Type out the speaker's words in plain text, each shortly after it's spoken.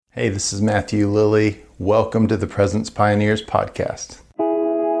Hey, this is Matthew Lilly. Welcome to the Presence Pioneers podcast.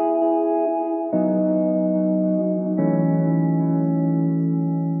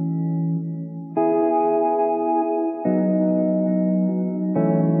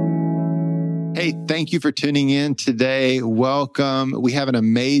 Hey, thank you for tuning in today. Welcome. We have an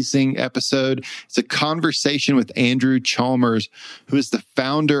amazing episode. It's a conversation with Andrew Chalmers, who is the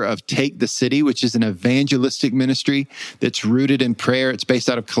founder of Take the City, which is an evangelistic ministry that's rooted in prayer. It's based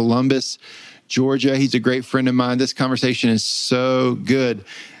out of Columbus, Georgia. He's a great friend of mine. This conversation is so good.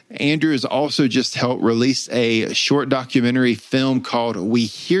 Andrew has also just helped release a short documentary film called We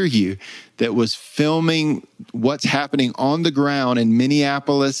Hear You that was filming what's happening on the ground in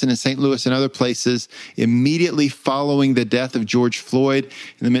Minneapolis and in St. Louis and other places immediately following the death of George Floyd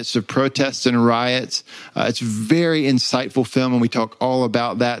in the midst of protests and riots. It's a very insightful film, and we talk all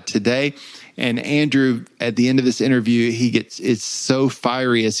about that today. And Andrew, at the end of this interview, it's so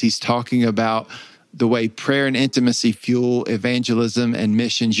fiery as he's talking about the way prayer and intimacy fuel evangelism and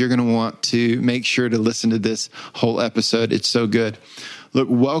missions. You're going to want to make sure to listen to this whole episode. It's so good. Look,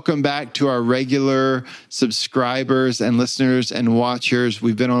 welcome back to our regular subscribers and listeners and watchers.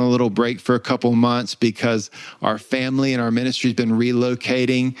 We've been on a little break for a couple months because our family and our ministry has been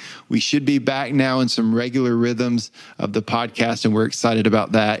relocating. We should be back now in some regular rhythms of the podcast, and we're excited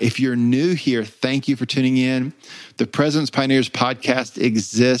about that. If you're new here, thank you for tuning in. The Presence Pioneers podcast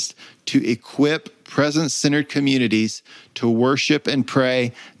exists to equip presence-centered communities to worship and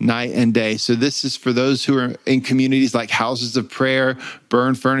pray night and day. So this is for those who are in communities like houses of prayer,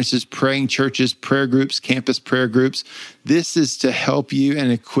 burn furnaces, praying churches, prayer groups, campus prayer groups. This is to help you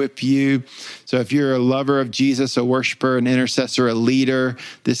and equip you. So if you're a lover of Jesus, a worshiper, an intercessor, a leader,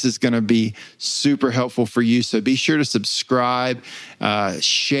 this is going to be super helpful for you. So be sure to subscribe,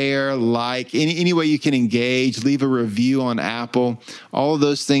 share, like, any way you can engage, leave a review on Apple. All of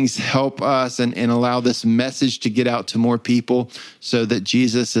those things help us and allow this message to get out to more people so that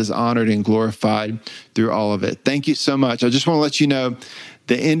Jesus is honored and glorified through all of it. Thank you so much. I just want to let you know,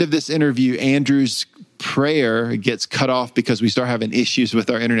 the end of this interview, Andrew's prayer gets cut off because we start having issues with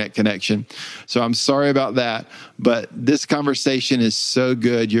our internet connection. So I'm sorry about that, but this conversation is so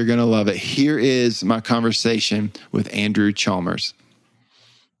good. You're going to love it. Here is my conversation with Andrew Chalmers.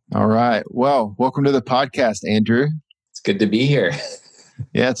 All right. Well, welcome to the podcast, Andrew. It's good to be here.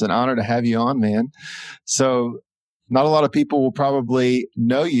 Yeah, it's an honor to have you on, man. So not a lot of people will probably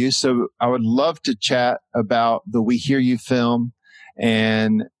know you. So I would love to chat about the We Hear You film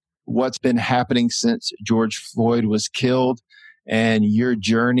and what's been happening since George Floyd was killed and your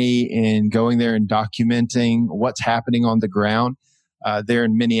journey in going there and documenting what's happening on the ground there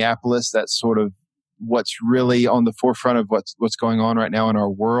in Minneapolis. That's sort of what's really on the forefront of what's going on right now in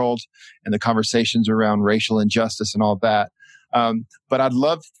our world and the conversations around racial injustice and all that. But I'd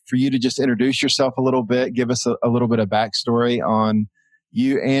love for you to just introduce yourself a little bit, give us a little bit of backstory on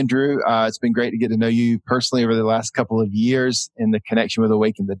you, Andrew. It's been great to get to know you personally over the last couple of years in the connection with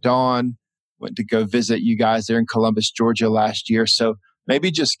Awaken the Dawn. Went to go visit you guys there in Columbus, Georgia last year. So maybe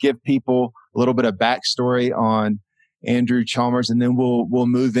just give people a little bit of backstory on Andrew Chalmers, and then we'll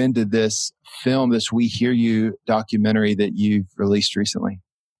move into this film, this We Hear You documentary that you've released recently.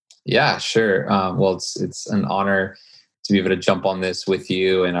 Yeah, sure. Well, it's an honor to be able to jump on this with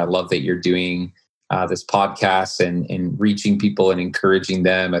you. And I love that you're doing this podcast and reaching people and encouraging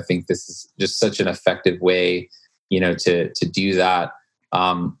them. I think this is just such an effective way, to do that.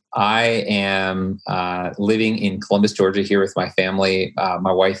 I am living in Columbus, Georgia here with my family.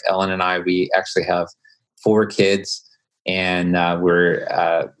 My wife, Ellen, and I, we actually have 4 kids. And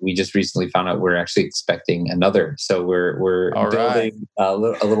we just recently found out we're actually expecting another. So we're All building a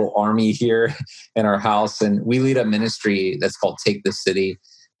little army here in our house, and we lead a ministry that's called Take the City.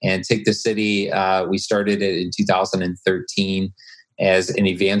 And Take the City, we started it in 2013 as an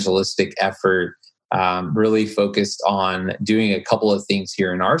evangelistic effort, really focused on doing a couple of things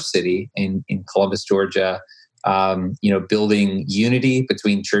here in our city in Columbus, Georgia. Building unity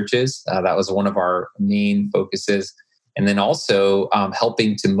between churches. That was one of our main focuses. And then also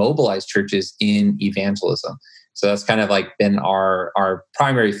helping to mobilize churches in evangelism. So that's kind of like been our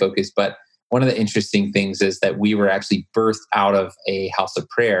primary focus. But one of the interesting things is that we were actually birthed out of a house of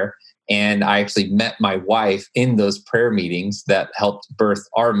prayer. And I actually met my wife in those prayer meetings that helped birth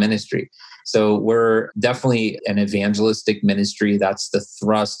our ministry. So we're definitely an evangelistic ministry. That's the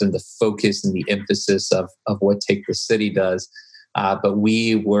thrust and the focus and the emphasis of what Take the City does. But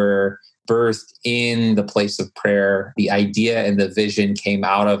we were birthed in the place of prayer. The idea and the vision came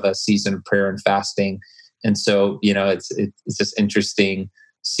out of a season of prayer and fasting. And so, it's just interesting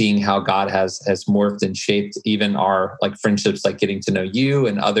seeing how God has morphed and shaped even our like friendships, like getting to know you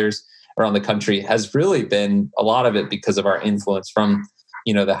and others around the country, has really been a lot of it because of our influence from,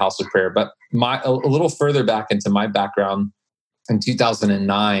 the House of Prayer. But a little further back into my background, in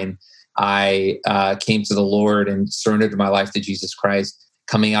 2009, I came to the Lord and surrendered my life to Jesus Christ,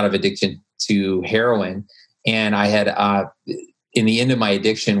 coming out of addiction to heroin. And I had, in the end of my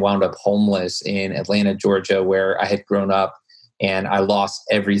addiction, wound up homeless in Atlanta, Georgia, where I had grown up, and I lost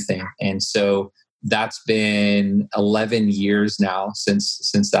everything. And so that's been 11 years now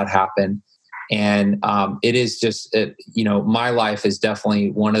since that happened. And it is just, my life is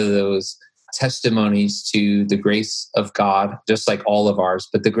definitely one of those testimonies to the grace of God, just like all of ours,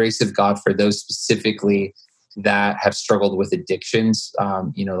 but the grace of God for those specifically that have struggled with addictions,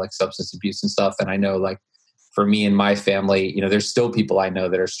 like substance abuse and stuff. And I know, like, for me and my family, there's still people I know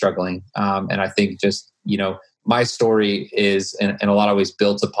that are struggling. And I think just, my story is in a lot of ways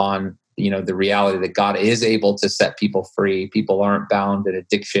built upon, the reality that God is able to set people free. People aren't bound in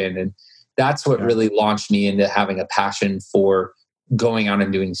addiction. And that's what really launched me into having a passion for going out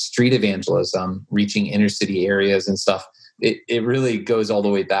and doing street evangelism, reaching inner city areas and stuff. It really goes all the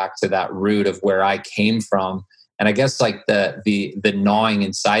way back to that root of where I came from. And I guess like the gnawing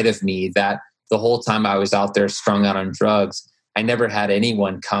inside of me that the whole time I was out there strung out on drugs, I never had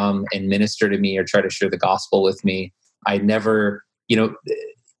anyone come and minister to me or try to share the gospel with me. I never,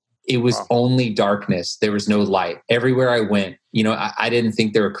 it was only darkness. There was no light. Everywhere I went, I didn't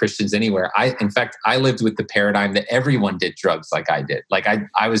think there were Christians anywhere. In fact, I lived with the paradigm that everyone did drugs like I did. Like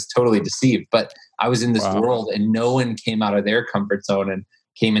I was totally deceived, but I was in this world and no one came out of their comfort zone and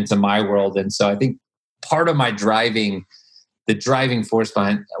came into my world. And so I think part of my the driving force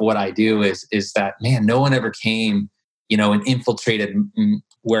behind what I do is that, man, no one ever came, and infiltrated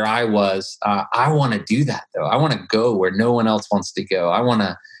where I was. I want to do that though. I want to go where no one else wants to go. I want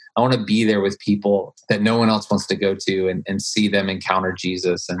to be there with people that no one else wants to go to and see them encounter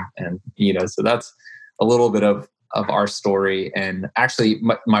Jesus. And so that's a little bit of our story. And actually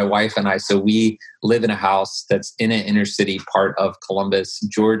my wife and I, so we live in a house that's in an inner city part of Columbus,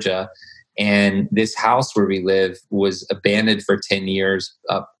 Georgia. And this house where we live was abandoned for 10 years.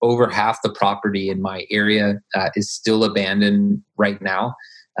 Over half the property in my area is still abandoned right now.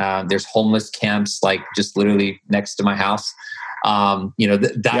 There's homeless camps, like just literally next to my house.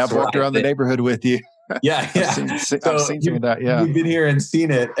 That's I've walked around the neighborhood with you. Yeah. I've seen some of that. Yeah. You've been here and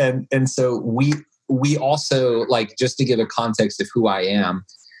seen it. And so we also, like, just to give a context of who I am.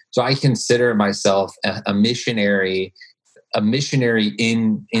 So I consider myself a missionary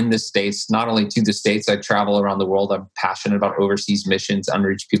in the States, not only to the States. I travel around the world. I'm passionate about overseas missions,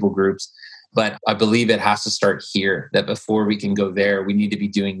 unreached people groups. But I believe it has to start here, that before we can go there, we need to be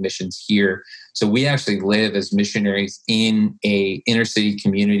doing missions here. So we actually live as missionaries in a inner city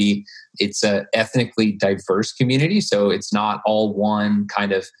community. It's a ethnically diverse community. So it's not all one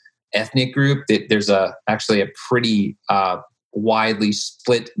kind of ethnic group. There's actually a pretty widely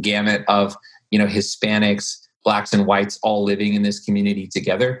split gamut of, Hispanics, Blacks and whites all living in this community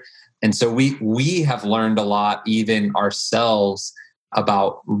together. And so we have learned a lot, even ourselves,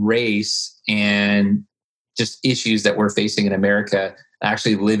 about race and just issues that we're facing in America,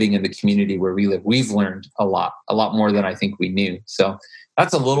 actually living in the community where we live. We've learned a lot more than I think we knew. So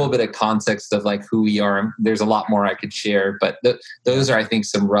that's a little bit of context of like who we are. There's a lot more I could share, but those are, I think,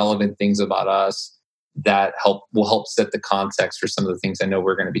 some relevant things about us that will help set the context for some of the things I know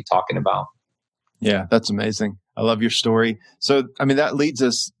we're going to be talking about. Yeah, that's amazing. I love your story. So, that leads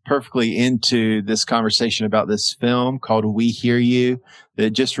us perfectly into this conversation about this film called We Hear You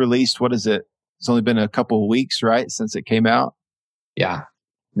that just released. What is it? It's only been a couple of weeks, right, since it came out? Yeah,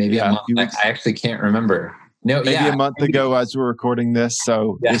 maybe a month. I actually can't remember. No, maybe a month ago as we're recording this.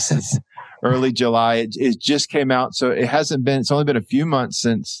 So This is early July. It just came out. So it's only been a few months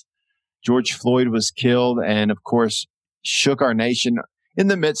since George Floyd was killed, and of course shook our nation in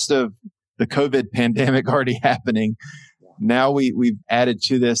the midst of the COVID pandemic already happening. Now we've added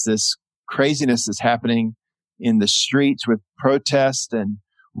to this craziness that's happening in the streets with protests and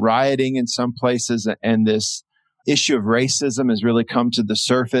rioting in some places. And this issue of racism has really come to the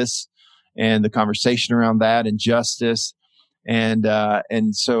surface, and the conversation around that and justice. And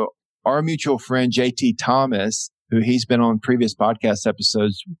so our mutual friend, JT Thomas, who he's been on previous podcast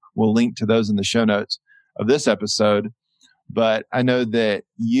episodes, we'll link to those in the show notes of this episode. But I know that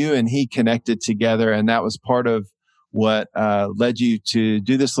you and he connected together, and that was part of what led you to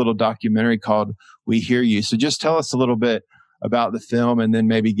do this little documentary called We Hear You. So just tell us a little bit about the film, and then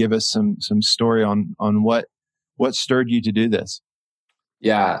maybe give us some story on what stirred you to do this.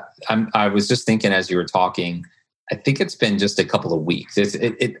 Yeah, I was just thinking as you were talking, I think it's been just a couple of weeks.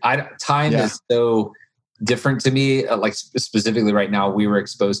 Time is so different to me. Like specifically right now, we were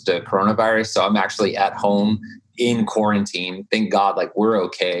exposed to coronavirus. So I'm actually at home in quarantine. Thank God, like we're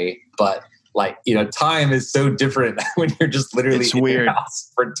okay. But like, time is so different when you're just literally in your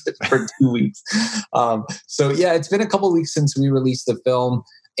house for 2 weeks. So yeah, it's been a couple of weeks since we released the film.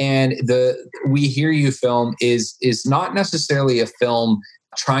 And the We Hear You film is not necessarily a film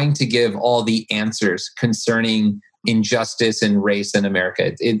trying to give all the answers concerning injustice and race in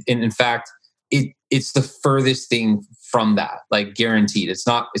America. In fact, it's the furthest thing from that, like guaranteed. It's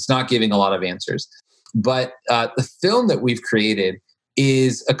not giving a lot of answers. But the film that we've created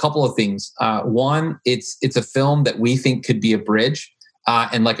is a couple of things. One, it's a film that we think could be a bridge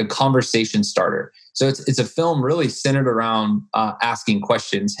and like a conversation starter. So it's a film really centered around asking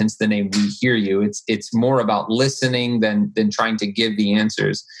questions, hence the name We Hear You. It's more about listening than trying to give the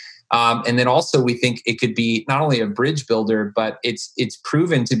answers. And then also we think it could be not only a bridge builder, but it's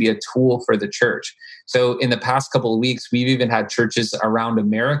proven to be a tool for the church. So in the past couple of weeks, we've even had churches around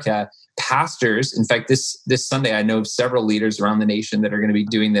America, pastors. In fact, this Sunday, I know of several leaders around the nation that are going to be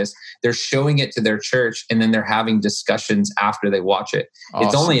doing this. They're showing it to their church, and then they're having discussions after they watch it. Awesome.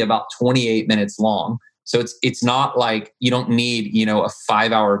 It's only about 28 minutes long. So it's not like you don't need, a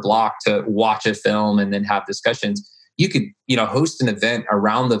 5-hour block to watch a film and then have discussions. You could, host an event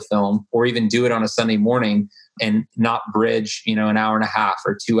around the film, or even do it on a Sunday morning and not bridge, an hour and a half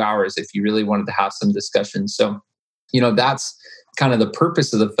or 2 hours if you really wanted to have some discussions. So, that's kind of the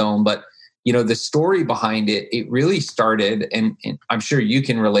purpose of the film. But, the story behind it, it really started, and I'm sure you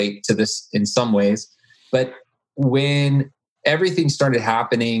can relate to this in some ways, but when everything started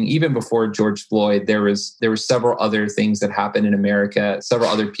happening, even before George Floyd, there were several other things that happened in America, several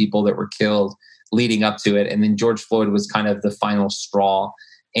other people that were killed leading up to it. And then George Floyd was kind of the final straw.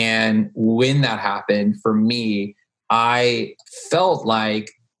 And when that happened, for me, I felt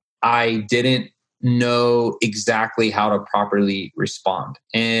like I didn't know exactly how to properly respond.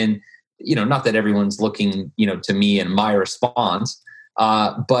 And, not that everyone's looking, to me and my response,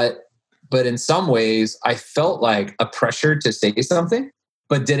 but in some ways I felt like a pressure to say something,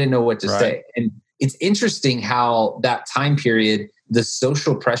 but didn't know what to say. And it's interesting how that time period, the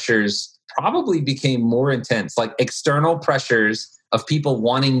social pressures probably became more intense, like external pressures of people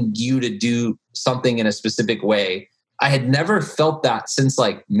wanting you to do something in a specific way. I had never felt that since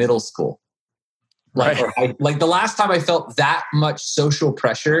like middle school. Like the last time I felt that much social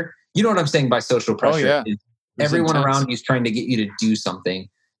pressure, you know what I'm saying by social pressure? Is everyone around you is trying to get you to do something.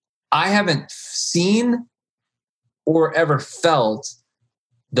 I haven't seen or ever felt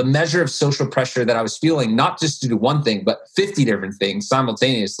the measure of social pressure that I was feeling, not just to do one thing, but 50 different things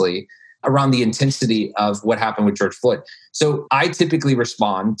simultaneously around the intensity of what happened with George Floyd. So I typically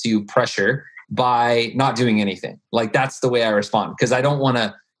respond to pressure by not doing anything. Like that's the way I respond, because I don't want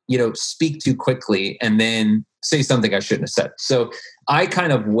to, speak too quickly and then say something I shouldn't have said. So I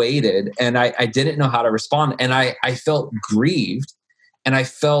kind of waited, and I didn't know how to respond. And I felt grieved, and I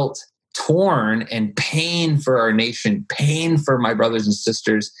felt torn and pain for our nation, pain for my brothers and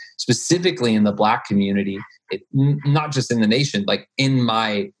sisters, specifically in the Black community, not just in the nation, like in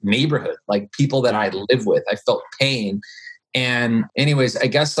my neighborhood, like people that I live with. I felt pain. And anyways, I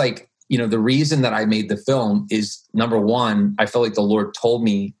guess the reason that I made the film is, number one, I felt like the Lord told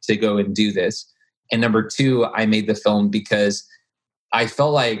me to go and do this. And number two, I made the film because I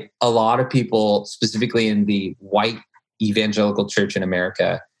felt like a lot of people, specifically in the white evangelical church in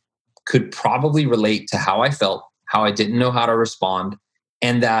America, could probably relate to how I felt, how I didn't know how to respond.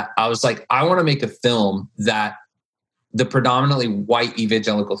 And that I was like, I want to make a film that the predominantly white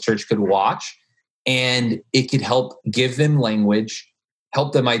evangelical church could watch, and it could help give them language,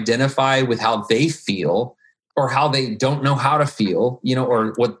 help them identify with how they feel, or how they don't know how to feel,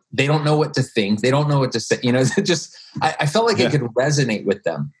 or what they don't know what to think. They don't know what to say, I felt like it could resonate with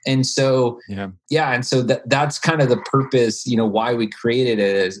them. And so, and so that's kind of the purpose, why we created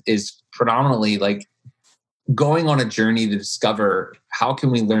it is predominantly like going on a journey to discover how can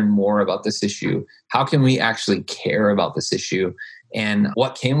we learn more about this issue? How can we actually care about this issue? And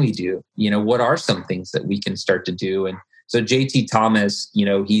what can we do? What are some things that we can start to do? And so JT Thomas,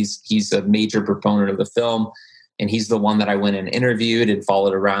 he's a major proponent of the film, and he's the one that I went and interviewed and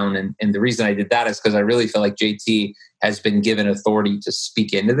followed around. And the reason I did that is because I really feel like JT has been given authority to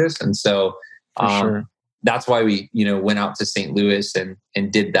speak into this. And so that's why we, went out to St. Louis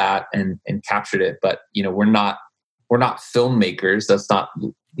and did that and captured it. But, we're not filmmakers. That's not,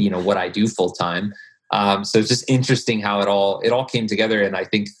 what I do full time. So it's just interesting how it all came together in, I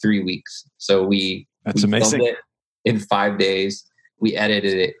think, 3 weeks. So that's amazing. Filmed it in 5 days. we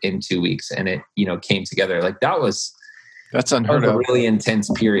edited it in 2 weeks, and it, came together. Like that's unheard of. A really intense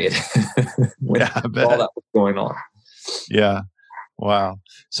period when I bet. all that was going on. Yeah. Wow.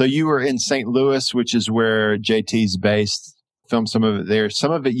 So you were in St. Louis, which is where JT's based, filmed some of it there.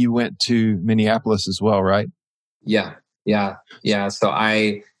 Some of it you went to Minneapolis as well, right? Yeah. So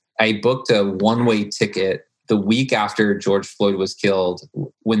I booked a one-way ticket the week after George Floyd was killed,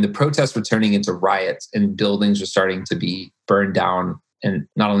 when the protests were turning into riots and buildings were starting to be burned down, and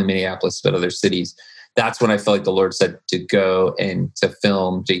not only Minneapolis, but other cities. That's when I felt like the Lord said to go and to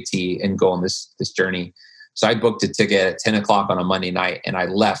film JT and go on this journey. So I booked a ticket at 10 o'clock on a Monday night, and I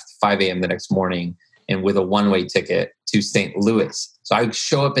left 5 a.m. the next morning, and with a one-way ticket to St. Louis. So I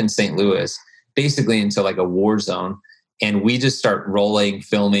show up in St. Louis basically into like a war zone, and we just start rolling,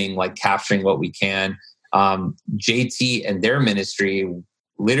 filming, like capturing what we can. JT and their ministry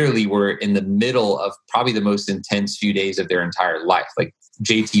literally were in the middle of probably the most intense few days of their entire life, like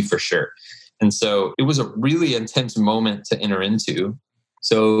JT for sure. And so it was a really intense moment to enter into.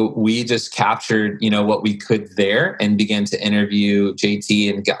 So we just captured, what we could there and began to interview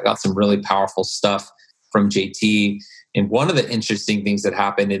JT, and got some really powerful stuff from JT. And one of the interesting things that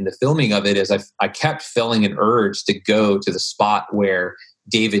happened in the filming of it is I kept feeling an urge to go to the spot where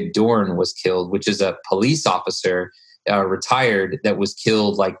David Dorn was killed, which is a police officer, retired, that was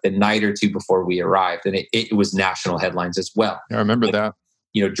killed like the night or two before we arrived. And it was national headlines as well. I remember that.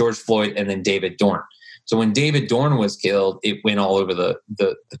 George Floyd and then David Dorn. So when David Dorn was killed, it went all over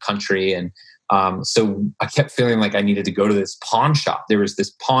the country. And so I kept feeling like I needed to go to this pawn shop. There was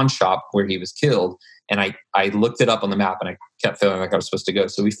this pawn shop where he was killed. And I looked it up on the map, and I kept feeling like I was supposed to go.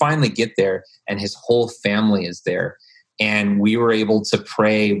 So we finally get there, and his whole family is there. And we were able to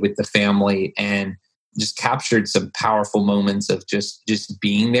pray with the family and just captured some powerful moments of just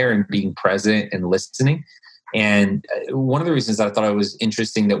being there and being present and listening. And one of the reasons that I thought it was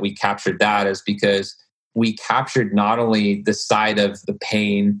interesting that we captured that is because we captured not only the side of the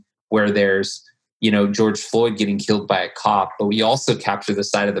pain where there's, George Floyd getting killed by a cop, but we also capture the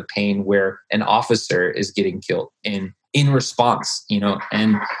side of the pain where an officer is getting killed in response,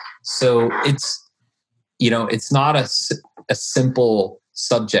 and so it's not a simple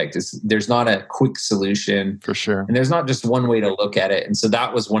subject. There's not a quick solution. For sure. And there's not just one way to look at it. And so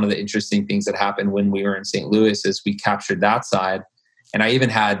that was one of the interesting things that happened when we were in St. Louis, is we captured that side. And I even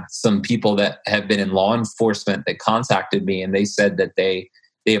had some people that have been in law enforcement that contacted me, and they said that they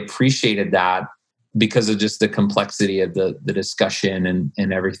appreciated that because of just the complexity of the discussion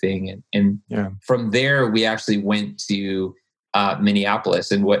and everything. And from there, we actually went to Minneapolis.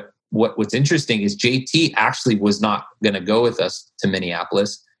 And what's interesting is JT actually was not going to go with us to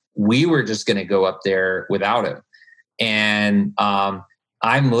Minneapolis. We were just going to go up there without him. And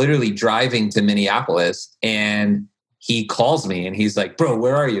I'm literally driving to Minneapolis, and he calls me and he's like, "Bro,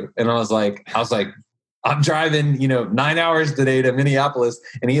 where are you?" And I was like, "I'm driving, 9 hours today to Minneapolis."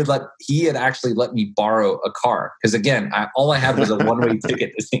 And he had actually let me borrow a car. Because again, all I had was a one-way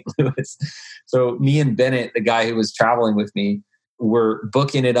ticket to St. Louis. So me and Bennett, the guy who was traveling with me, were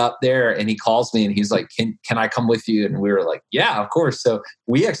booking it up there, and he calls me and he's like, can I come with you? And we were like, yeah, of course. So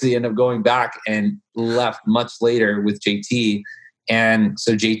we actually ended up going back and left much later with JT. And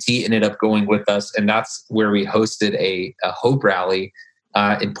so JT ended up going with us, and that's where we hosted a hope rally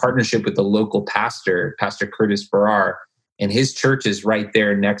in partnership with the local pastor, Pastor Curtis Farrar. And his church is right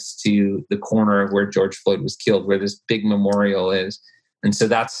there next to the corner of where George Floyd was killed, where this big memorial is. And so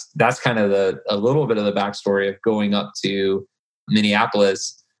that's kind of a little bit of the backstory of going up to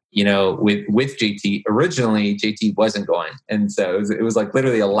Minneapolis, with JT. Originally, JT wasn't going. And so it was like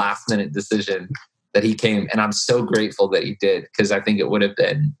literally a last minute decision that he came. And I'm so grateful that he did, because I think it would have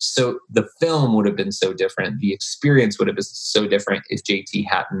been the film would have been so different. The experience would have been so different if JT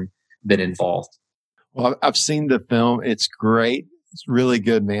hadn't been involved. Well, I've seen the film. It's great. It's really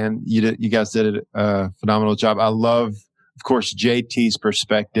good, man. You guys did a phenomenal job. I love, of course, JT's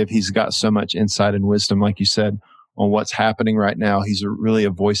perspective. He's got so much insight and wisdom, like you said, on what's happening right now. He's really a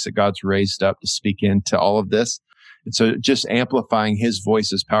voice that God's raised up to speak into all of this. And so just amplifying his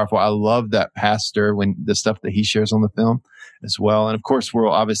voice is powerful. I love that pastor, when the stuff that he shares on the film as well. And of course, we'll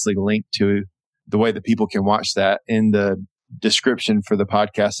obviously link to the way that people can watch that in the description for the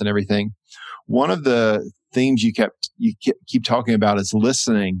podcast and everything. One of the themes you keep talking about is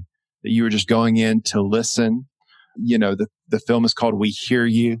listening, that you were just going in to listen. The film is called We Hear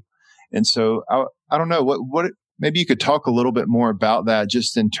You. And so I don't know what maybe you could talk a little bit more about that,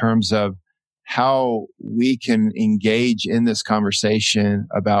 just in terms of how we can engage in this conversation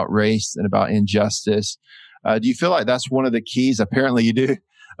about race and about injustice. Do you feel like that's one of the keys? Apparently you do,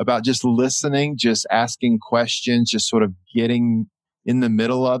 about just listening, just asking questions, just sort of getting in the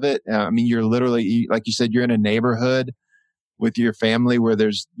middle of it. I mean, you're literally, like you said, you're in a neighborhood with your family where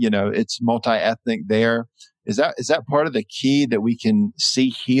there's, it's multi-ethnic there. Is that part of the key that we can see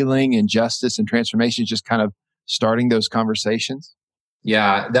healing and justice and transformation, just kind of starting those conversations?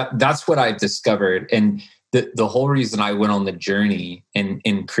 Yeah, that's what I've discovered. And the whole reason I went on the journey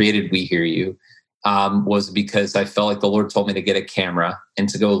and created We Hear You was because I felt like the Lord told me to get a camera and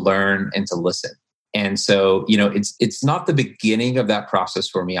to go learn and to listen. And so, it's not the beginning of that process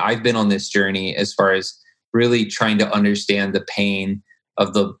for me. I've been on this journey as far as really trying to understand the pain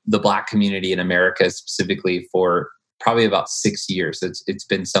of the Black community in America, specifically for probably about 6 years. It's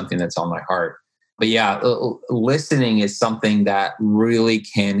been something that's on my heart. But yeah, listening is something that really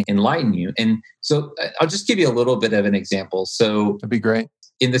can enlighten you. And so I'll just give you a little bit of an example. So that'd be great.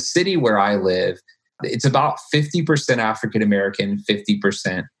 In the city where I live, it's about 50% African-American,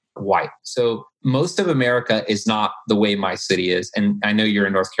 50% white. So most of America is not the way my city is. And I know you're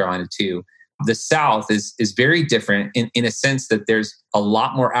in North Carolina too. The South is very different in a sense that there's a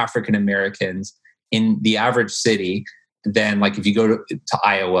lot more African-Americans in the average city than like if you go to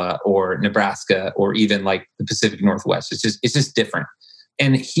Iowa or Nebraska or even like the Pacific Northwest. It's just different.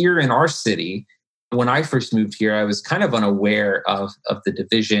 And here in our city, when I first moved here, I was kind of unaware of the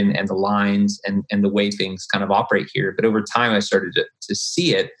division and the lines and the way things kind of operate here. But over time, I started to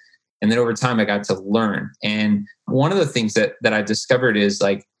see it. And then over time, I got to learn. And one of the things that I discovered is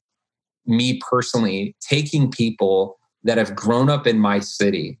like me personally taking people that have grown up in my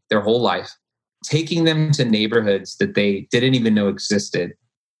city their whole life, taking them to neighborhoods that they didn't even know existed,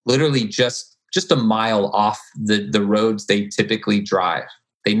 literally just a mile off the roads they typically drive.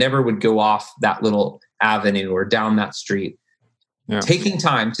 They never would go off that little avenue or down that street. Yeah. Taking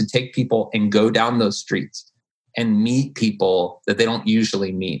time to take people and go down those streets and meet people that they don't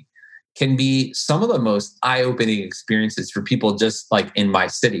usually meet can be some of the most eye-opening experiences for people just like in my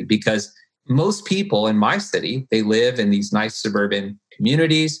city, because most people in my city, they live in these nice suburban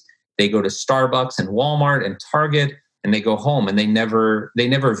communities. They go to Starbucks and Walmart and Target, and they go home, and they never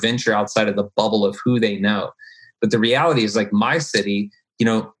venture outside of the bubble of who they know. But the reality is, like my city,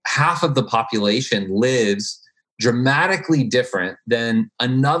 half of the population lives dramatically different than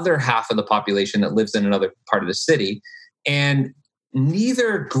another half of the population that lives in another part of the city. And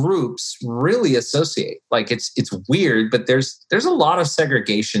neither groups really associate. Like it's weird, but there's a lot of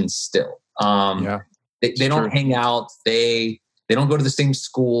segregation still. They don't hang out. They don't go to the same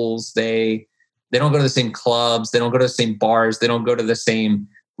schools. They don't go to the same clubs. They don't go to the same bars. They don't go to the same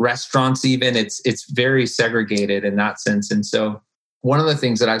restaurants even. It's very segregated in that sense. And so one of the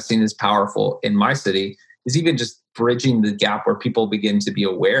things that I've seen is powerful in my city is even just bridging the gap where people begin to be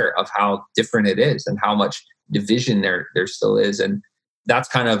aware of how different it is and how much division there still is. And that's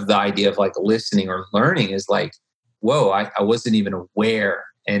kind of the idea of like listening or learning is like, whoa, I wasn't even aware.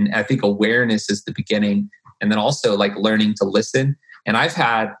 And I think awareness is the beginning. And then also like learning to listen. And I've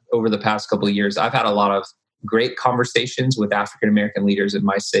had over the past couple of years, I've had a lot of great conversations with African-American leaders in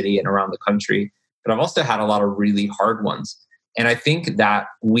my city and around the country, but I've also had a lot of really hard ones. And I think that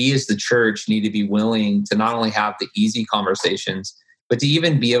we as the church need to be willing to not only have the easy conversations, but to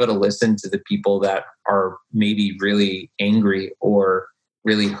even be able to listen to the people that are maybe really angry or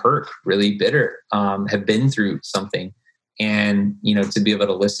really hurt, really bitter, have been through something, and, to be able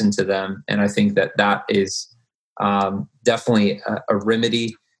to listen to them. And I think that is definitely a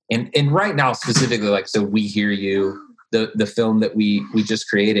remedy. And right now, specifically, like, so We Hear You, the film that we just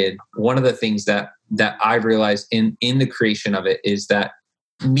created, one of the things that I've realized in the creation of it is that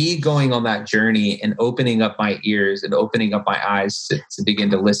me going on that journey and opening up my ears and opening up my eyes to begin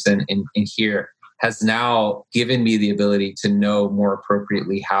to listen and hear has now given me the ability to know more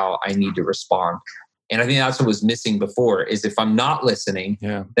appropriately how I need to respond. And I think that's what was missing before is if I'm not listening,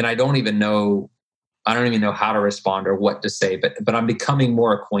 then I don't even know how to respond or what to say, but I'm becoming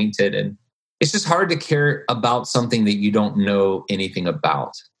more acquainted. And it's just hard to care about something that you don't know anything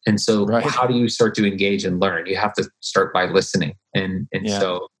about. And so How do you start to engage and learn? You have to start by listening. And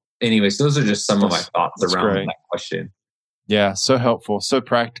so anyways, those are just some of my thoughts around that question. Yeah. So helpful, so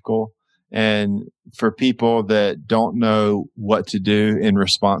practical. And for people that don't know what to do in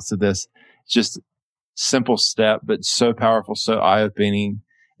response to this, just simple step, but so powerful, so eye-opening,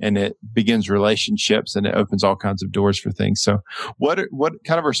 and it begins relationships and it opens all kinds of doors for things. So what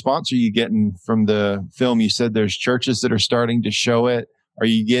kind of response are you getting from the film? You said there's churches that are starting to show it. Are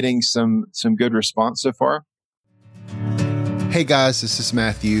you getting some good response so far? Hey guys, this is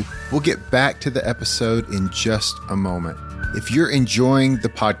Matthew. We'll get back to the episode in just a moment. If you're enjoying the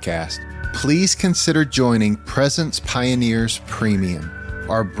podcast, please consider joining Presence Pioneers Premium,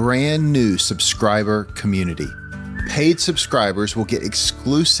 our brand new subscriber community. Paid subscribers will get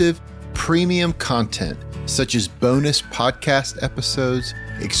exclusive premium content such as bonus podcast episodes,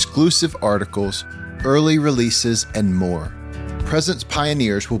 exclusive articles, early releases, and more. Presence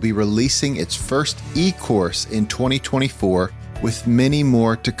Pioneers will be releasing its first e-course in 2024 with many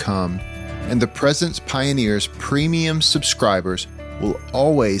more to come. And the Presence Pioneers premium subscribers will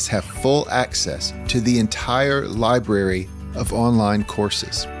always have full access to the entire library of online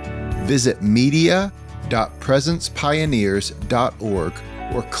courses. Visit media.presencepioneers.org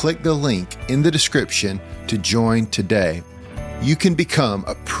or click the link in the description to join today. You can become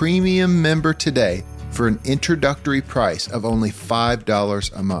a premium member today for an introductory price of only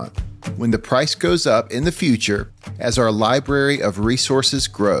 $5 a month. When the price goes up in the future, as our library of resources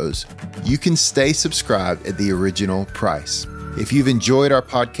grows, you can stay subscribed at the original price. If you've enjoyed our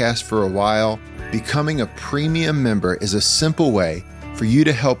podcast for a while, becoming a premium member is a simple way for you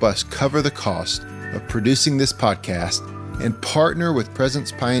to help us cover the cost of producing this podcast and partner with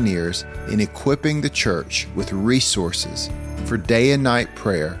Presence Pioneers in equipping the church with resources for day and night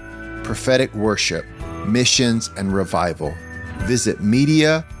prayer, prophetic worship, missions, and revival. Visit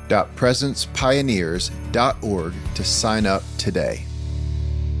media.presencepioneers.org to sign up today.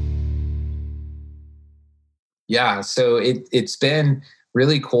 Yeah, so it's been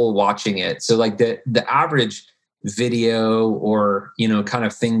really cool watching it. So like the average video or, kind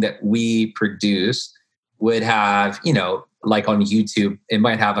of thing that we produce would have, like on YouTube, it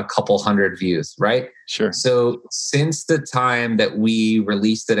might have a couple hundred views, right? Sure. So since the time that we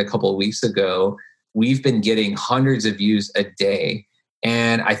released it a couple of weeks ago, we've been getting hundreds of views a day.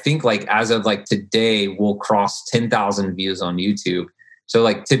 And I think like as of like today, we'll cross 10,000 views on YouTube. So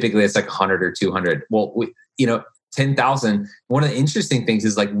like typically it's like 100 or 200. Well, 10,000. One of the interesting things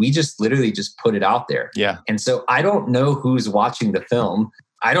is like we just literally just put it out there. Yeah. And so I don't know who's watching the film.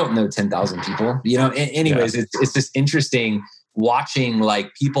 I don't know 10,000 people. Anyways, it's just interesting watching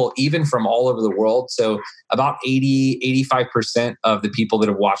like people even from all over the world. So about 85% of the people that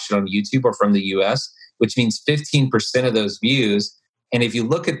have watched it on YouTube are from the US, which means 15% of those views. And if you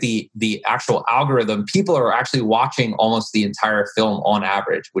look at the actual algorithm, people are actually watching almost the entire film on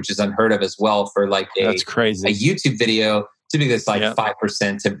average, which is unheard of as well for like that's crazy. A YouTube video. Typically it's like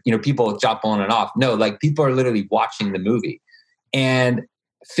 5% to, people jump on and off. No, like people are literally watching the movie. And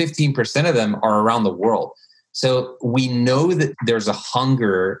 15% of them are around the world. So we know that there's a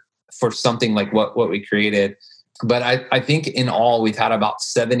hunger for something like what we created. But I think in all, we've had about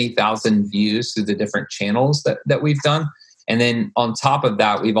 70,000 views through the different channels that we've done. And then on top of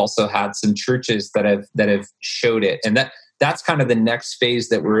that, we've also had some churches that have showed it. And that's kind of the next phase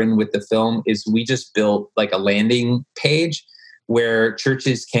that we're in with the film is we just built like a landing page where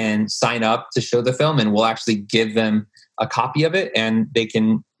churches can sign up to show the film, and we'll actually give them a copy of it and they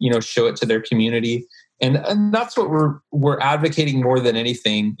can, show it to their community. And that's what we're advocating more than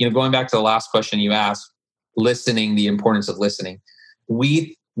anything. Going back to the last question you asked, listening, the importance of listening.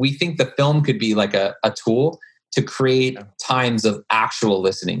 We think the film could be like a tool to create times of actual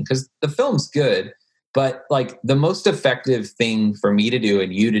listening, because the film's good, but like the most effective thing for me to do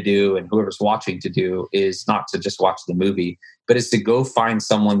and you to do and whoever's watching to do is not to just watch the movie, but is to go find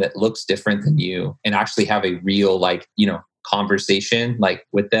someone that looks different than you and actually have a real conversation like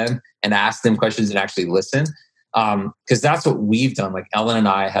with them and ask them questions and actually listen. Because that's what we've done. Like Ellen and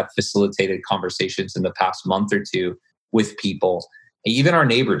I have facilitated conversations in the past month or two with people, even our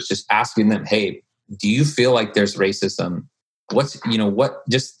neighbors, just asking them, hey, do you feel like there's racism?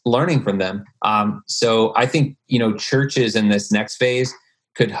 Just learning from them. So I think, churches in this next phase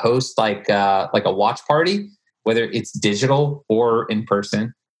could host like a watch party, whether it's digital or in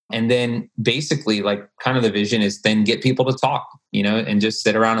person. And then basically like kind of the vision is then get people to talk, and just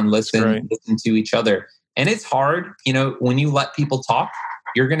sit around and listen to each other. And it's hard, when you let people talk,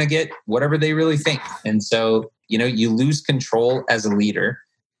 you're going to get whatever they really think. And so, you lose control as a leader.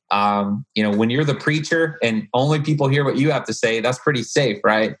 When you're the preacher and only people hear what you have to say, that's pretty safe,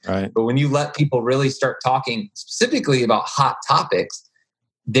 right? Right. But when you let people really start talking specifically about hot topics,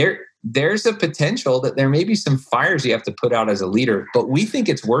 there's a potential that there may be some fires you have to put out as a leader, but we think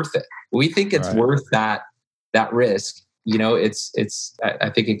it's worth it. We think it's worth that risk. I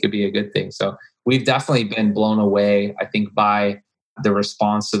think it could be a good thing. So we've definitely been blown away, I think, by the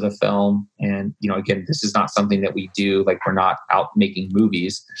response to the film. And, again, this is not something that we do. Like we're not out making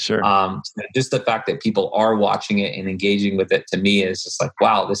movies. Sure. Just the fact that people are watching it and engaging with it to me is just like,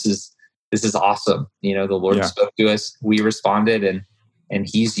 wow, this is awesome. The Lord spoke to us, we responded, and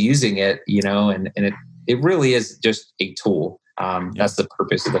he's using it, and it really is just a tool. That's the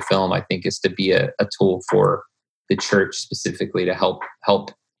purpose of the film, I think, is to be a tool for the church specifically to help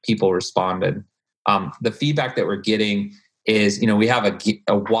people respond The feedback that we're getting is, we have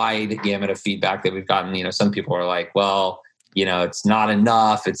a wide gamut of feedback that we've gotten. Some people are like, well, it's not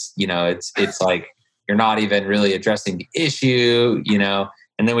enough. It's like, you're not even really addressing the issue,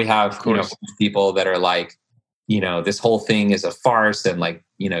 and then we have, people that are like, this whole thing is a farce, and like,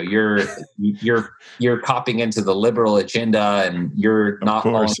 you're copying into the liberal agenda, and you're not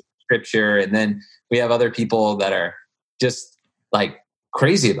following scripture. And then we have other people that are just like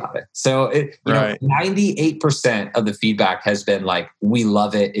crazy about it. So 98% of the feedback has been like, we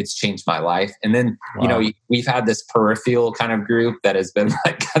love it. It's changed my life. And then, we've had this peripheral kind of group that has been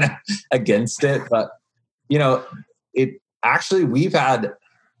like kind of against it. But, we've had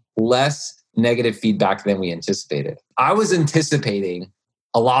less negative feedback than we anticipated. I was anticipating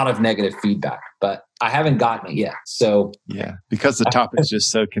a lot of negative feedback, but I haven't gotten it yet. So yeah, because the topic's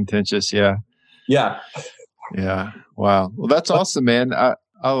just so contentious. Yeah. Yeah. Yeah. Wow. Well, that's awesome, man. I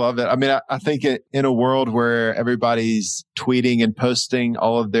love it. I mean, I think in a world where everybody's tweeting and posting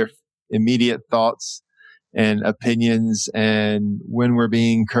all of their immediate thoughts and opinions, and when we're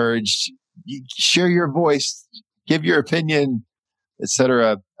being encouraged, share your voice, give your opinion,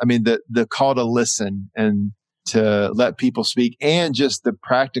 etc. I mean, the call to listen and to let people speak, and just the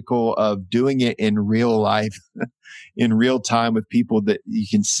practical of doing it in real life, in real time with people that you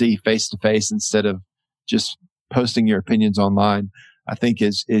can see face to face instead of just posting your opinions online, I think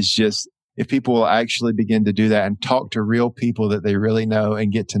is just, if people will actually begin to do that and talk to real people that they really know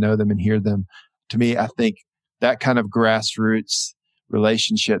and get to know them and hear them, to me, I think that kind of grassroots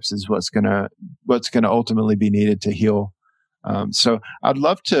relationships is what's going to ultimately be needed to heal. So I'd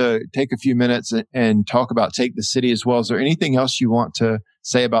love to take a few minutes and talk about Take the City as well. Is there anything else you want to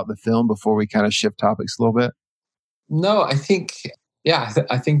say about the film before we kind of shift topics a little bit? No, I think,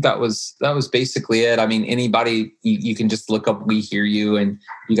 I think that was basically it. I mean, anybody, you can just look up We Hear You, and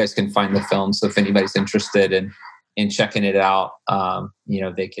you guys can find the film. So if anybody's interested in checking it out,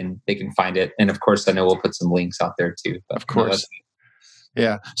 they can find it. And of course, I know we'll put some links out there too. But of course.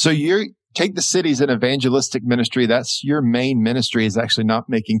 Yeah. So Take the City is an evangelistic ministry. That's your main ministry, is actually not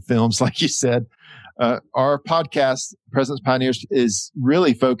making films, like you said. Our podcast, Presence Pioneers, is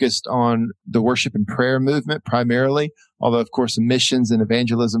really focused on the worship and prayer movement primarily, although, of course, missions and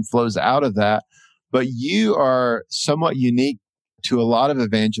evangelism flows out of that. But you are somewhat unique to a lot of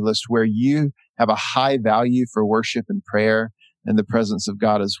evangelists, where you have a high value for worship and prayer and the presence of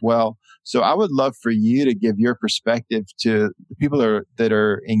God as well. So I would love for you to give your perspective to the people that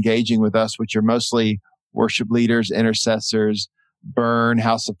are engaging with us, which are mostly worship leaders, intercessors, Burn,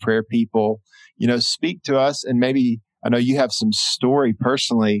 House of Prayer people. Speak to us, and maybe, I know you have some story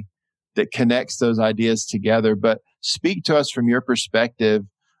personally that connects those ideas together, but speak to us from your perspective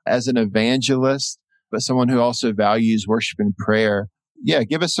as an evangelist, but someone who also values worship and prayer. Yeah,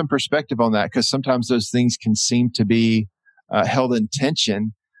 give us some perspective on that, because sometimes those things can seem to be held in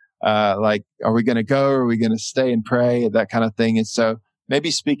tension. Like, are we going to go? Or are we going to stay and pray? That kind of thing. And so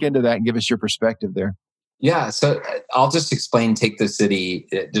maybe speak into that and give us your perspective there. Yeah. So I'll just explain Take the City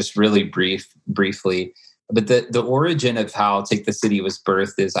just really briefly. But the origin of how Take the City was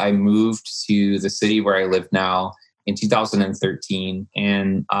birthed is I moved to the city where I live now in 2013.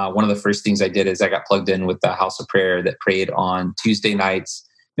 And one of the first things I did is I got plugged in with the House of Prayer that prayed on Tuesday nights.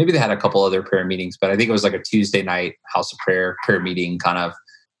 Maybe they had a couple other prayer meetings, but I think it was like a Tuesday night House of Prayer meeting kind of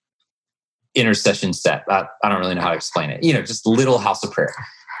intercession set. I don't really know how to explain it. Just little House of Prayer.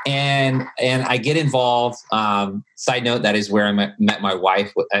 And I get involved. Side note, that is where I met my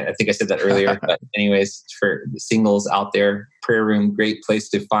wife. I think I said that earlier. But anyways, for the singles out there, prayer room, great place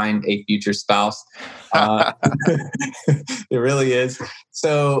to find a future spouse. It really is.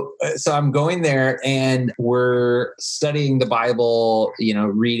 So I'm going there, and we're studying the Bible,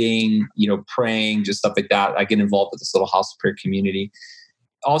 reading, praying, just stuff like that. I get involved with this little House of Prayer community.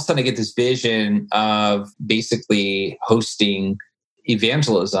 All of a sudden, I get this vision of basically hosting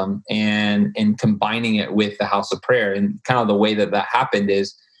evangelism and combining it with the House of Prayer. And kind of the way that happened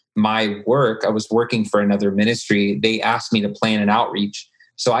is I was working for another ministry. They asked me to plan an outreach.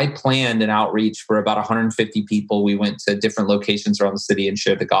 So I planned an outreach for about 150 people. We went to different locations around the city and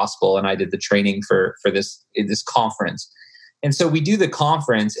shared the gospel. And I did the training for this conference. And so we do the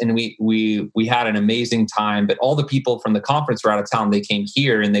conference, and we had an amazing time. But all the people from the conference were out of town. They came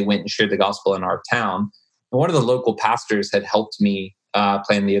here and they went and shared the gospel in our town. And one of the local pastors had helped me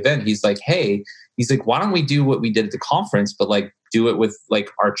plan the event. He's like, why don't we do what we did at the conference, but like do it with like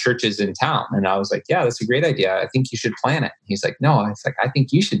our churches in town? And I was like, yeah, that's a great idea. I think you should plan it. He's like, no. It's like, I think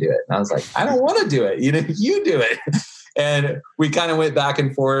you should do it. And I was like, I don't want to do it. You do it. And we kind of went back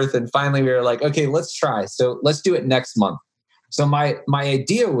and forth. And finally we were like, okay, let's try. So let's do it next month. So my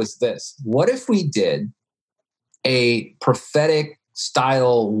idea was this: what if we did a prophetic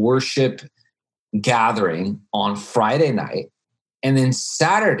style worship gathering on Friday night, and then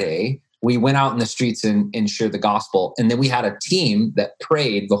Saturday we went out in the streets and shared the gospel, and then we had a team that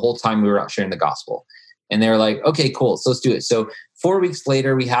prayed the whole time we were out sharing the gospel. And they were like, okay, cool, so let's do it. So 4 weeks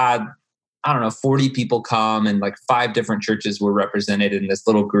later, we had, 40 people come, and like 5 different churches were represented in this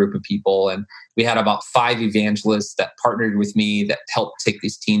little group of people. And we had about 5 evangelists that partnered with me that helped take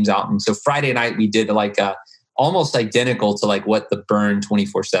these teams out. And so Friday night, we did like almost identical to like what the Burn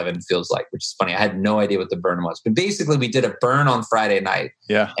 24/7 feels like, which is funny. I had no idea what the Burn was, but basically we did a Burn on Friday night.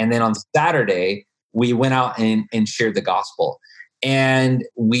 Yeah. And then on Saturday, we went out and shared the gospel. And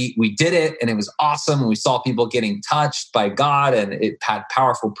we did it, and it was awesome. We saw people getting touched by God, and it had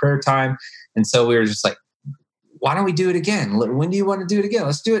powerful prayer time. And so we were just like, why don't we do it again? When do you want to do it again?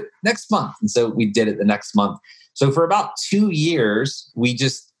 Let's do it next month. And so we did it the next month. So for about 2 years, we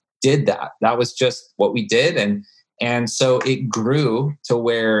just did that. That was just what we did. And so it grew to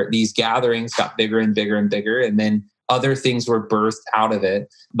where these gatherings got bigger and bigger and bigger. And then other things were birthed out of it.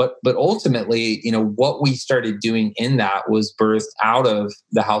 But ultimately, what we started doing in that was birthed out of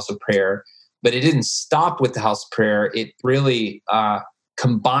the House of Prayer. But it didn't stop with the House of Prayer. It really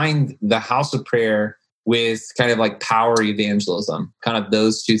combined the House of Prayer with kind of like power evangelism. Kind of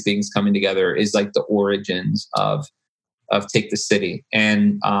those two things coming together is like the origins of Take the City.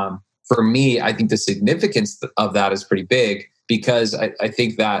 And for me, I think the significance of that is pretty big, because I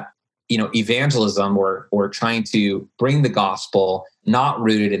think that evangelism or trying to bring the gospel not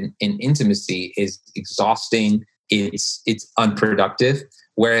rooted in intimacy is exhausting. It's unproductive.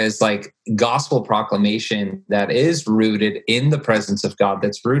 Whereas like gospel proclamation that is rooted in the presence of God,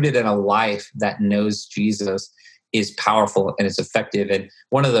 that's rooted in a life that knows Jesus, is powerful and it's effective. And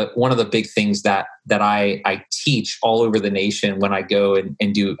one of the big things that I teach all over the nation when I go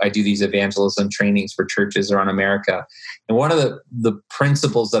and do these evangelism trainings for churches around America. And one of the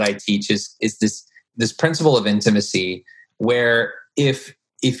principles that I teach is this principle of intimacy, where if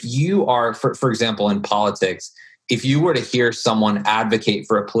you are, for example, in politics, if you were to hear someone advocate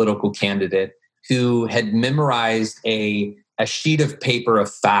for a political candidate who had memorized a sheet of paper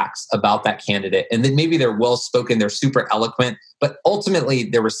of facts about that candidate, and then maybe they're well-spoken, they're super eloquent, but ultimately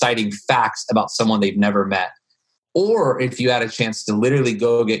they're reciting facts about someone they've never met. Or if you had a chance to literally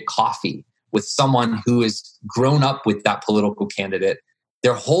go get coffee with someone who has grown up with that political candidate,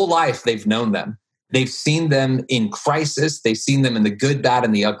 their whole life they've known them. They've seen them in crisis. They've seen them in the good, bad,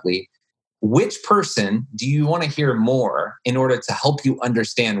 and the ugly. Which person do you want to hear more in order to help you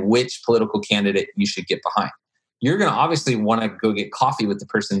understand which political candidate you should get behind? You're going to obviously want to go get coffee with the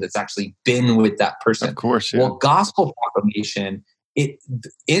person that's actually been with that person. Of course, yeah. Well, gospel proclamation,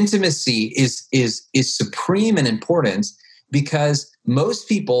 intimacy is supreme in importance, because most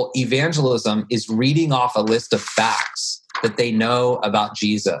people, evangelism is reading off a list of facts that they know about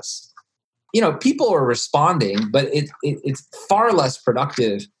Jesus. People are responding, but it's far less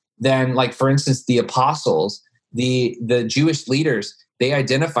productive than, like, for instance, the apostles, the Jewish leaders. They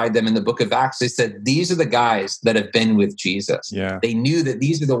identified them in the book of Acts. They said, these are the guys that have been with Jesus. Yeah. They knew that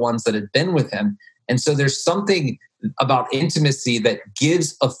these are the ones that had been with him. And so there's something about intimacy that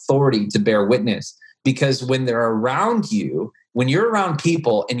gives authority to bear witness, because when they're around you, when you're around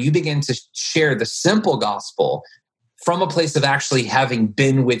people and you begin to share the simple gospel from a place of actually having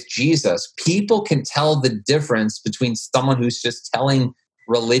been with Jesus, people can tell the difference between someone who's just telling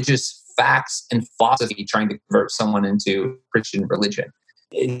religious facts and philosophy, trying to convert someone into Christian religion.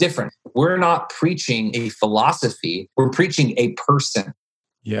 It's different. We're not preaching a philosophy. We're preaching a person.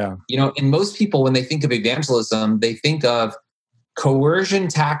 Yeah. And most people, when they think of evangelism, they think of coercion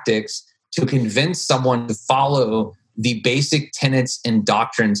tactics to convince someone to follow the basic tenets and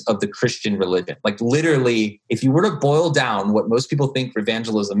doctrines of the Christian religion. Like, literally, if you were to boil down what most people think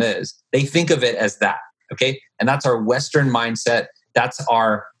evangelism is, they think of it as that. Okay. And that's our Western mindset. That's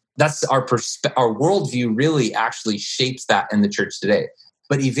our worldview really actually shapes that in the church today.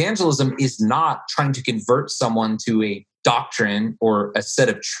 But evangelism is not trying to convert someone to a doctrine or a set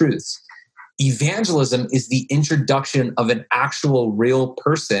of truths. Evangelism is the introduction of an actual real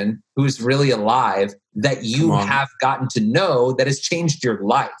person who is really alive that you have gotten to know, that has changed your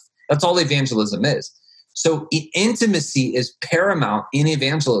life. That's all evangelism is. So intimacy is paramount in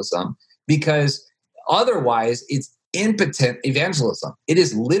evangelism, because otherwise it's impotent evangelism. It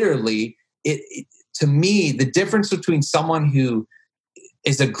is literally, to me, the difference between someone who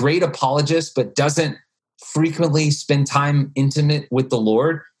is a great apologist but doesn't frequently spend time intimate with the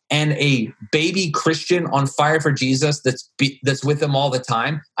Lord and a baby Christian on fire for Jesus that's with them all the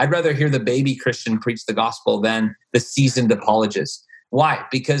time, I'd rather hear the baby Christian preach the gospel than the seasoned apologist. Why?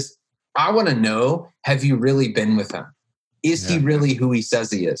 Because I want to know, have you really been with him? Is he really who he says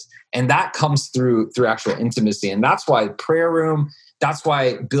he is? And that comes through actual intimacy. And that's why prayer room, that's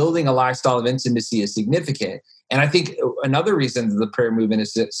why building a lifestyle of intimacy is significant. And I think another reason that the prayer movement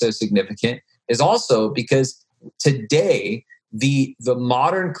is so significant is also because today, the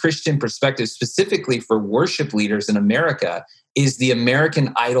modern Christian perspective, specifically for worship leaders in America, is the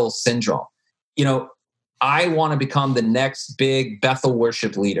American Idol syndrome. You know, I want to become the next big Bethel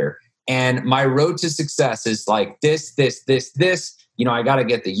worship leader. And my road to success is like this. You know, I got to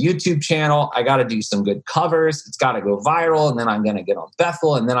get the YouTube channel. I got to do some good covers. It's got to go viral. And then I'm going to get on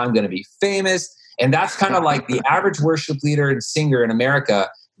Bethel and then I'm going to be famous. And that's kind of like the average worship leader and singer in America.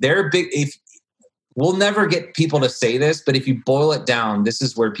 They're big. We'll never get people to say this, but if you boil it down, this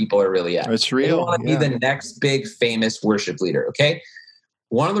is where people are really at. It's real. They want to be the next big famous worship leader. Okay.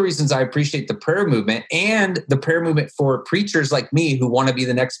 One of the reasons I appreciate the prayer movement and the prayer movement for preachers like me who want to be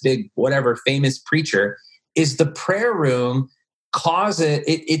the next big, whatever, famous preacher is the prayer room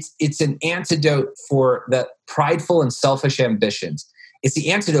it's an antidote for the prideful and selfish ambitions. It's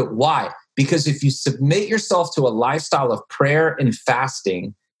the antidote. Why? Because if you submit yourself to a lifestyle of prayer and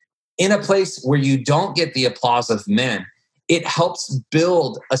fasting in a place where you don't get the applause of men, it helps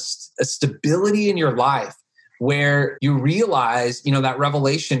build a stability in your life where you realize, you know, that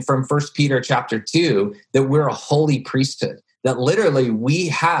revelation from 1 Peter chapter 2, that we're a holy priesthood, that literally we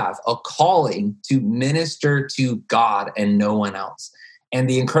have a calling to minister to God and no one else. And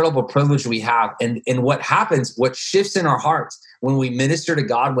the incredible privilege we have and what happens, what shifts in our hearts when we minister to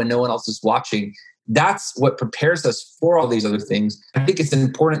God when no one else is watching, that's what prepares us for all these other things. I think it's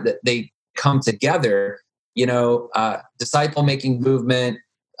important that they come together, you know, disciple-making movement,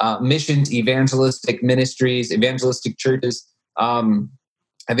 missions, evangelistic ministries, evangelistic churches.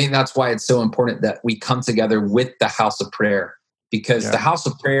 I think that's why it's so important that we come together with the house of prayer, because the house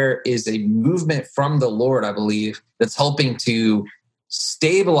of prayer is a movement from the Lord, I believe, that's helping to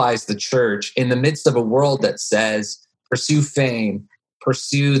stabilize the church in the midst of a world that says, pursue fame,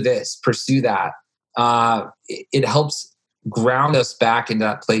 pursue this, pursue that. It helps ground us back into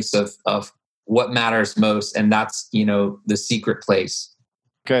that place of what matters most. And that's, you know, the secret place.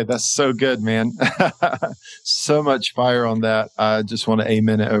 Okay, that's so good, man. So much fire on that. I just want to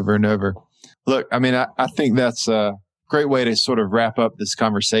amen it over and over. Look, I mean, I think that's a great way to sort of wrap up this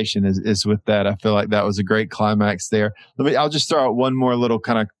conversation is with that. I feel like that was a great climax there. I'll just throw out one more little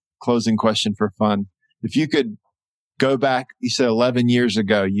kind of closing question for fun. If you could go back, you said 11 years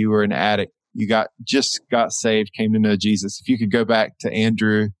ago, you were an addict. You just got saved, came to know Jesus. If you could go back to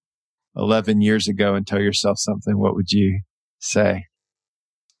Andrew 11 years ago and tell yourself something, what would you say?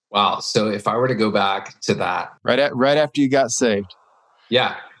 Wow. So if I were to go back to that. Right after you got saved.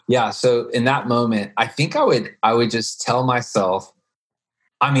 Yeah. Yeah. So in that moment, I think I would just tell myself,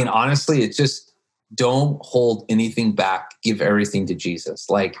 I mean, honestly, it's just don't hold anything back. Give everything to Jesus.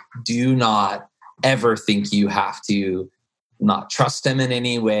 Like, do not ever think you have to not trust him in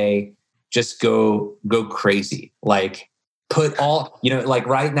any way. Just go crazy. Like put all, you know, like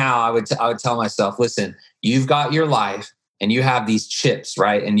right now I would tell myself, listen, you've got your life. And you have these chips,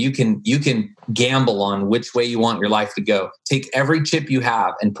 right? And you can gamble on which way you want your life to go. Take every chip you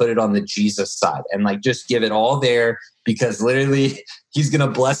have and put it on the Jesus side, and like just give it all there, because literally he's gonna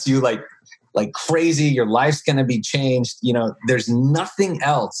bless you like crazy. Your life's gonna be changed. You know, there's nothing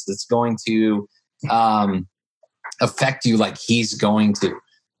else that's going to affect you like he's going to.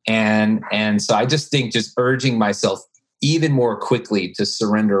 And so I just think just urging myself even more quickly to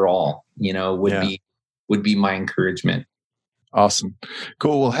surrender all, you know, would be my encouragement. Awesome.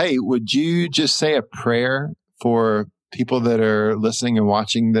 Cool. Well, hey, would you just say a prayer for people that are listening and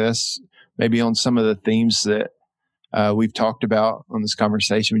watching this, maybe on some of the themes that we've talked about on this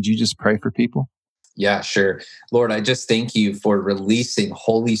conversation? Would you just pray for people? Yeah, sure. Lord, I just thank you for releasing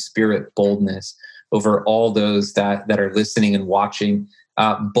Holy Spirit boldness over all those that are listening and watching.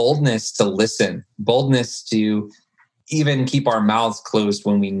 Boldness to listen, boldness to even keep our mouths closed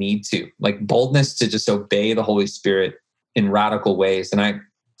when we need to, like boldness to just obey the Holy Spirit in radical ways. And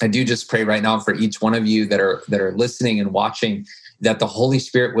I do just pray right now for each one of you that are listening and watching, that the Holy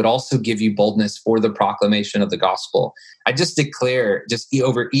Spirit would also give you boldness for the proclamation of the gospel. I just declare just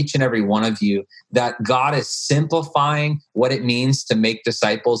over each and every one of you that God is simplifying what it means to make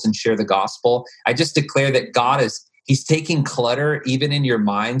disciples and share the gospel. I just declare that He's taking clutter even in your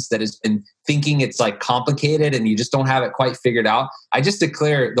minds that has been thinking it's like complicated and you just don't have it quite figured out. I just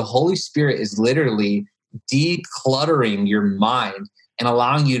declare the Holy Spirit is literally decluttering your mind and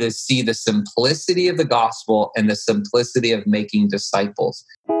allowing you to see the simplicity of the gospel and the simplicity of making disciples.